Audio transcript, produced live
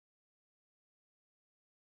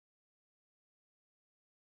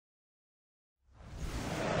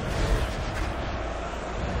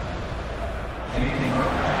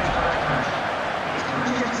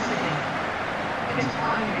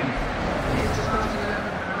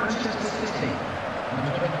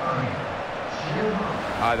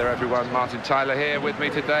Hi there everyone, Martin Tyler here with me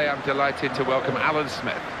today. I'm delighted to welcome Alan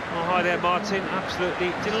Smith. Oh, hi there Martin,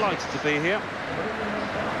 absolutely delighted to be here.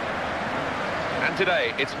 And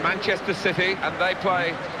today it's Manchester City and they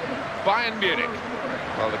play Bayern Munich.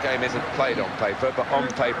 Well, the game isn't played on paper, but on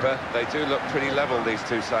paper they do look pretty level, these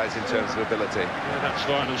two sides, in terms of ability. Yeah, that's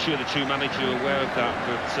right, I'm sure the two managers are aware of that,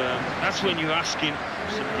 but that's when you're asking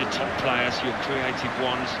some of your top players, your creative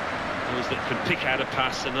ones, those that can pick out a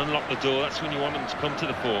pass and unlock the door. That's when you want them to come to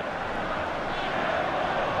the fore.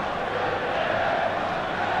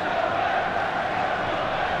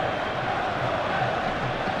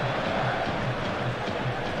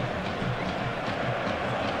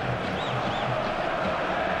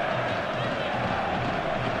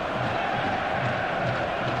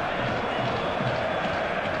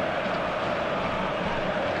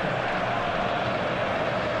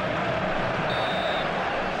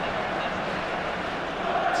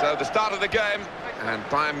 So the start of the game, and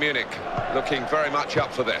Bayern Munich looking very much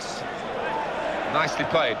up for this. Nicely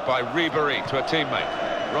played by Ribéry to a teammate.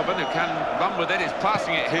 Robin, who can run with it, is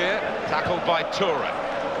passing it here, tackled by Toure.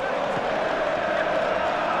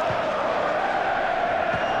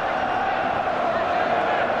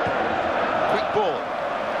 Quick ball.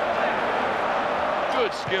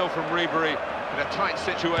 Good skill from Ribéry in a tight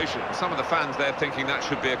situation. Some of the fans there thinking that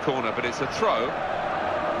should be a corner, but it's a throw.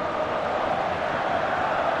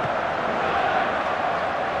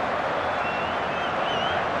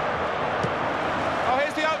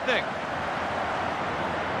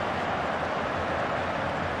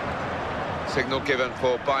 Signal given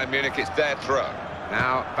for Bayern Munich, it's their throw.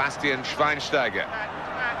 Now Bastian Schweinsteiger.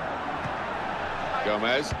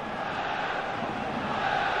 Gomez.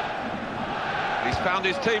 He's found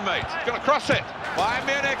his teammate. He's going to cross it. Bayern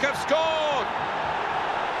Munich have scored!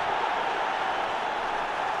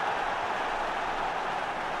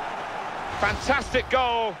 Fantastic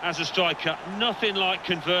goal. As a striker, nothing like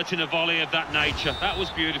converting a volley of that nature. That was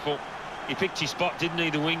beautiful. He picked his spot, didn't he,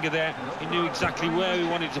 the winger there? He knew exactly where he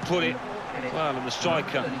wanted to put it. Well, and the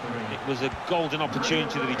striker, it was a golden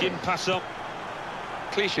opportunity that he didn't pass up.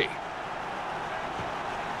 Clichy.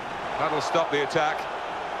 That'll stop the attack.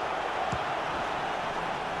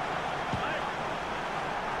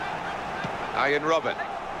 Ian Robin.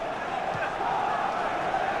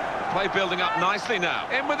 Play building up nicely now.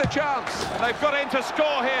 In with a chance. They've got in to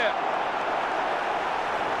score here.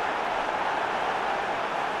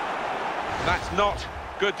 That's not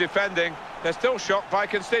good defending. They're still shocked by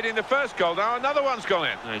conceding the first goal. Now another one's gone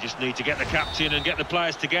in. They just need to get the captain and get the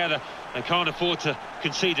players together. They can't afford to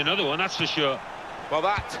concede another one, that's for sure. Well,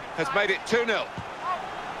 that has made it 2-0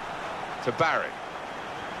 to Barry.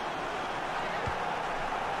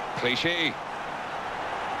 Clichy.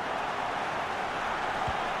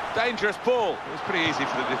 Dangerous ball. It was pretty easy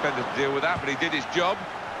for the defender to deal with that, but he did his job.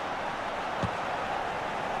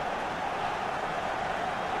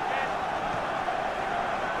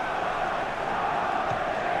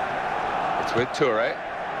 With Toure.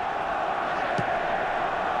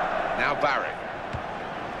 Now Barry.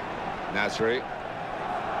 Nasri.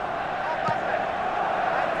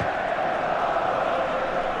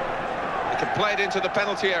 He can play it into the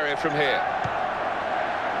penalty area from here.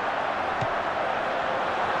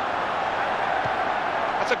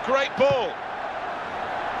 That's a great ball.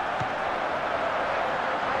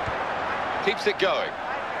 Keeps it going.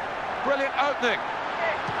 Brilliant opening.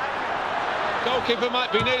 Goalkeeper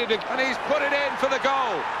might be needed, and he's put it in for the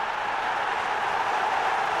goal.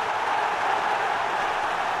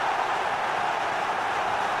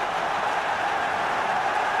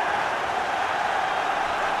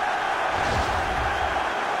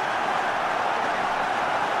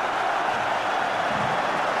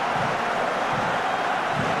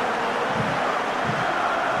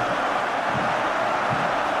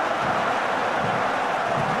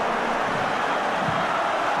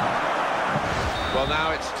 Well,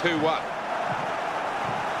 now it's 2-1.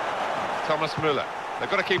 Thomas Müller. They've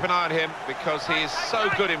got to keep an eye on him because he is so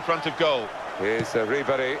good in front of goal. Here's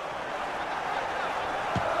Ribéry.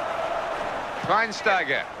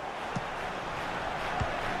 Schweinsteiger.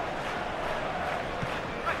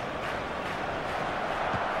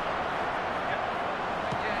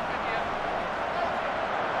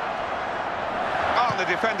 Oh, and the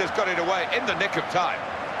defender's got it away in the nick of time.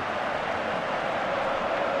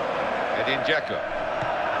 Edin Dzeko.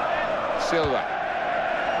 Silva.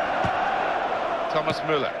 Thomas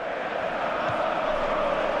Müller.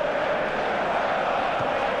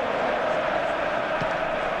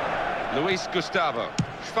 Luis Gustavo.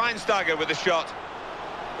 Schweinsteiger with the shot,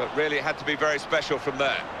 but really it had to be very special from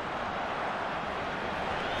there.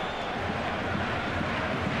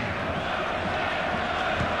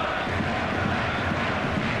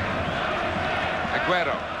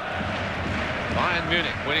 Aguero. Bayern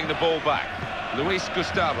Munich winning the ball back. Luis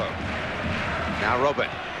Gustavo. Now Robin.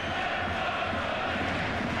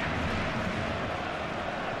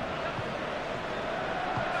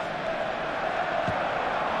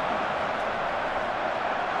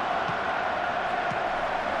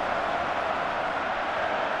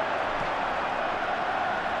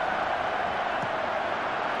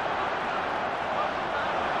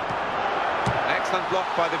 Excellent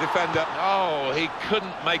block by the defender. Oh, he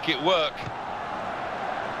couldn't make it work.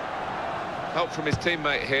 Help from his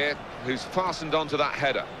teammate here, who's fastened onto that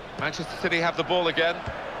header. Manchester City have the ball again.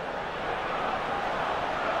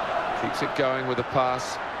 Keeps it going with a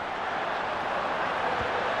pass.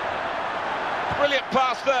 Brilliant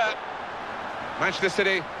pass there. Manchester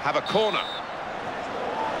City have a corner.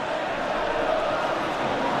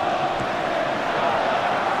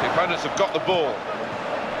 The opponents have got the ball.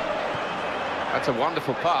 That's a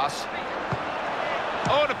wonderful pass.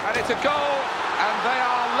 Oh, and it's a goal, and they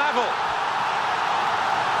are level.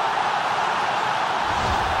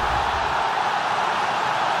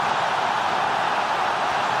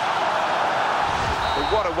 But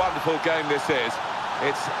what a wonderful game this is.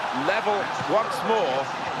 It's level once more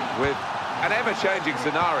with an ever-changing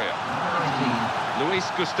scenario. Luis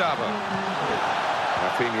Gustavo.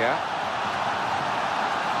 Rafinha.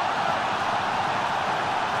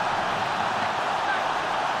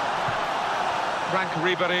 Frank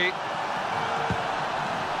Ribéry.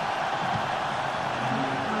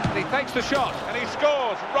 And he takes the shot, and he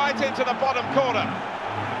scores right into the bottom corner.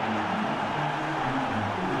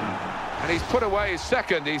 And he's put away his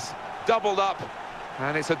second, he's doubled up,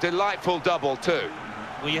 and it's a delightful double too.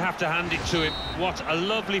 Well, you have to hand it to him. What a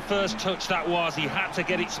lovely first touch that was. He had to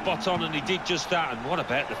get it spot on, and he did just that. And what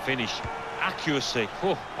about the finish? Accuracy.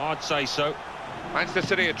 Oh, I'd say so. Manchester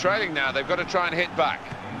City are trailing now. They've got to try and hit back.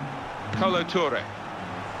 Kolo Toure.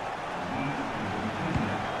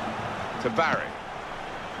 To Barry.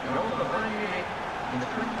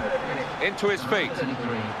 Into his feet.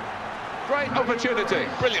 Great opportunity.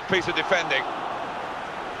 Brilliant piece of defending.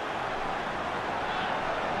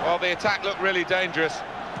 Well, the attack looked really dangerous,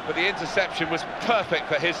 but the interception was perfect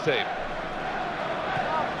for his team.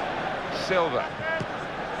 Silva.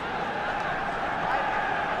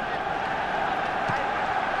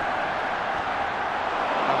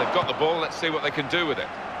 Now they've got the ball, let's see what they can do with it.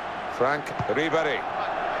 Frank Ribéry.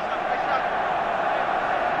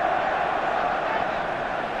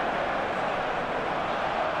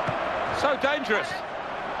 So dangerous.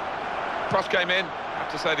 Cross came in. I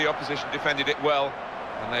have to say the opposition defended it well,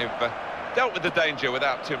 and they've dealt with the danger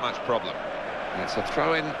without too much problem. It's a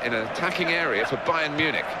throw-in in an attacking area for Bayern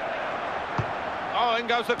Munich. Oh, in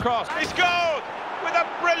goes the cross. He scored with a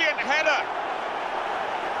brilliant header.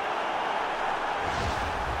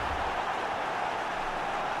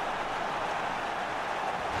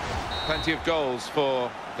 Plenty of goals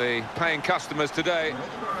for the paying customers today.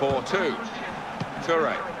 4-2.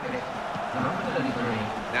 Toure.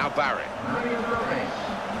 Now Barry.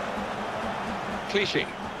 Clichy.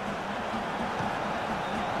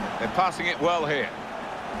 They're passing it well here.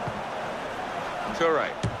 Toure.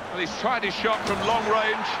 Well, he's tried his shot from long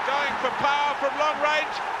range. Going for power from long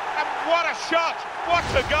range. And what a shot! What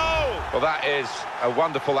a goal! Well, that is a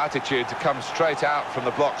wonderful attitude to come straight out from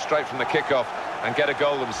the block, straight from the kickoff, and get a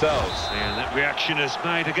goal themselves. Yeah, that reaction has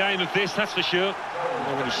made a game of this, that's for sure.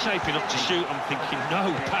 Well, when he's shaping up to shoot, I'm thinking,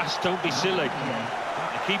 no, pass, don't be silly.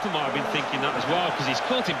 The keeper might have been thinking that as well, because he's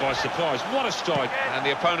caught him by surprise. What a strike. And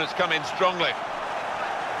the opponents come in strongly.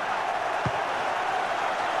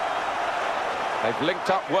 They've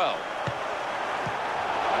linked up well.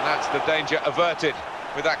 And that's the danger averted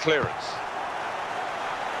with that clearance.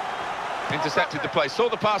 Intercepted the play, saw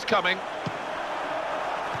the pass coming.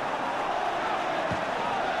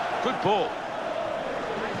 Good ball.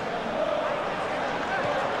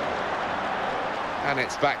 And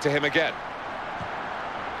it's back to him again.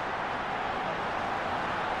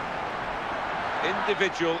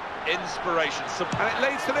 Individual inspiration. And it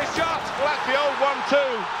leads to this shot. Well, that's the old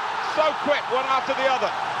 1-2. So quick, one after the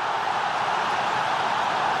other.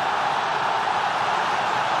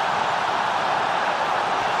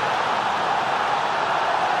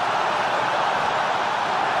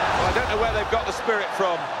 Well, I don't know where they've got the spirit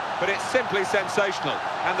from, but it's simply sensational.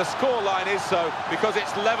 And the scoreline is so because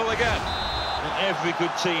it's level again. And every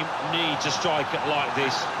good team needs a striker like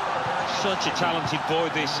this. Such a talented boy,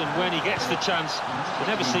 this, and when he gets the chance, there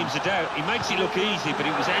never seems a doubt. He makes it look easy, but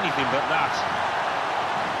it was anything but that.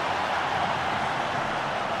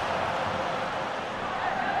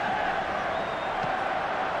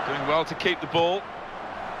 Doing well to keep the ball.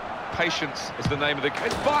 Patience is the name of the game.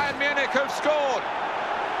 It's Bayern Munich who've scored.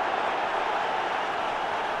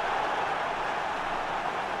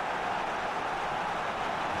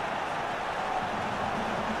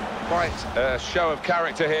 Quite a show of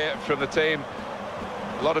character here from the team.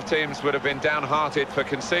 A lot of teams would have been downhearted for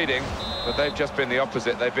conceding, but they've just been the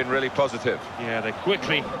opposite. They've been really positive. Yeah, they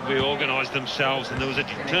quickly reorganised themselves, and there was a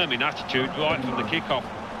determined attitude right from the kick-off.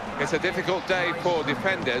 It's a difficult day for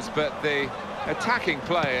defenders, but the attacking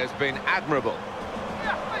play has been admirable.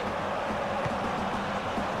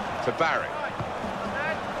 To Barry.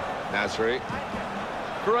 Nasri.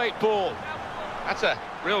 Great ball. That's a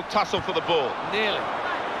real tussle for the ball. Nearly.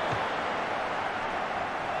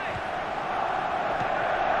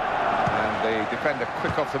 The defender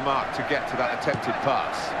quick off the mark to get to that attempted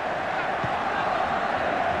pass.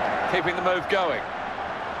 Keeping the move going.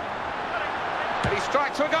 And he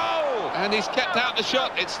strikes a goal! And he's kept out the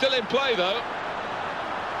shot. It's still in play, though.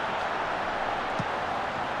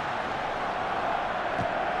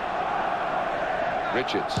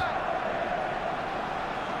 Richards.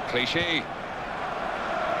 Clichy.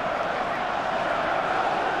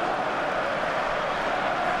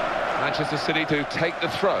 Manchester City to take the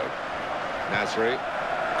throw. Nasri,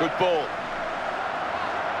 good ball.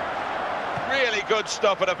 Really good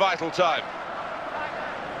stop at a vital time.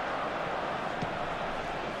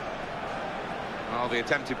 Well, the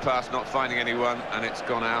attempted pass not finding anyone, and it's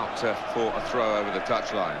gone out for a throw over the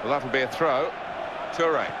touchline. Well, that'll be a throw.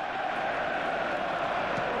 Toure.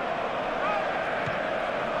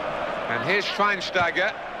 And here's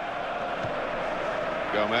Schweinsteiger.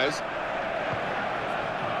 Gomez.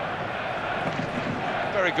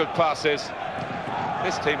 Very good passes.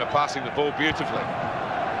 This team are passing the ball beautifully.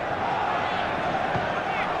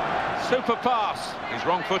 Super pass. He's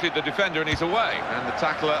wrong-footed the defender and he's away. And the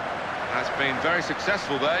tackler has been very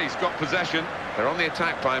successful there. He's got possession. They're on the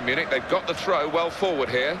attack, Bayern Munich. They've got the throw well forward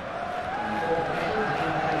here.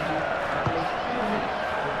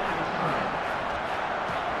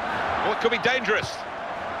 Oh, it could be dangerous.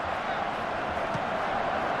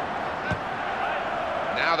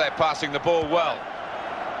 Now they're passing the ball well.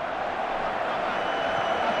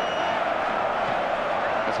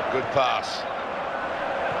 That's a good pass.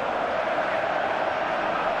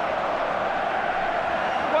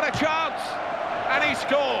 What a chance! And he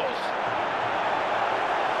scores!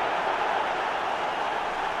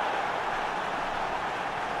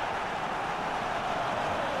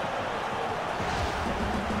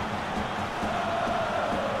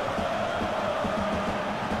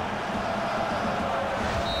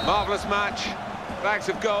 Marvellous match, bags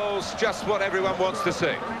of goals, just what everyone wants to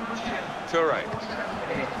see. Toure.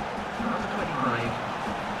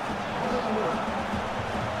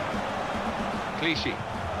 Clichy.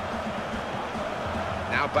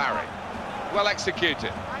 Now Barry. Well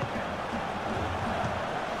executed.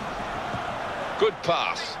 Good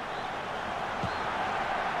pass.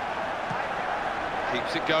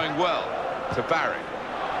 Keeps it going well to Barry.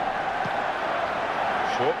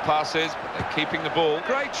 Short passes, but they're keeping the ball.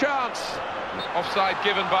 Great chance. Offside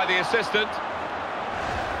given by the assistant.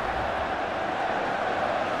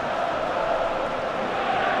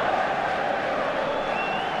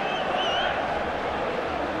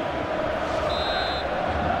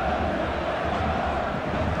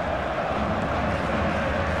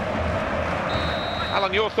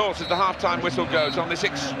 Alan, your thoughts as the half-time whistle goes on this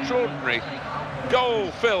extraordinary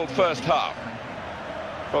goal-filled first half?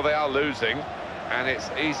 Well, they are losing, and it's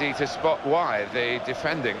easy to spot why. The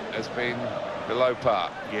defending has been below par.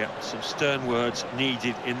 Yeah, some stern words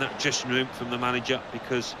needed in that dressing room from the manager,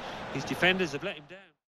 because his defenders have let him down.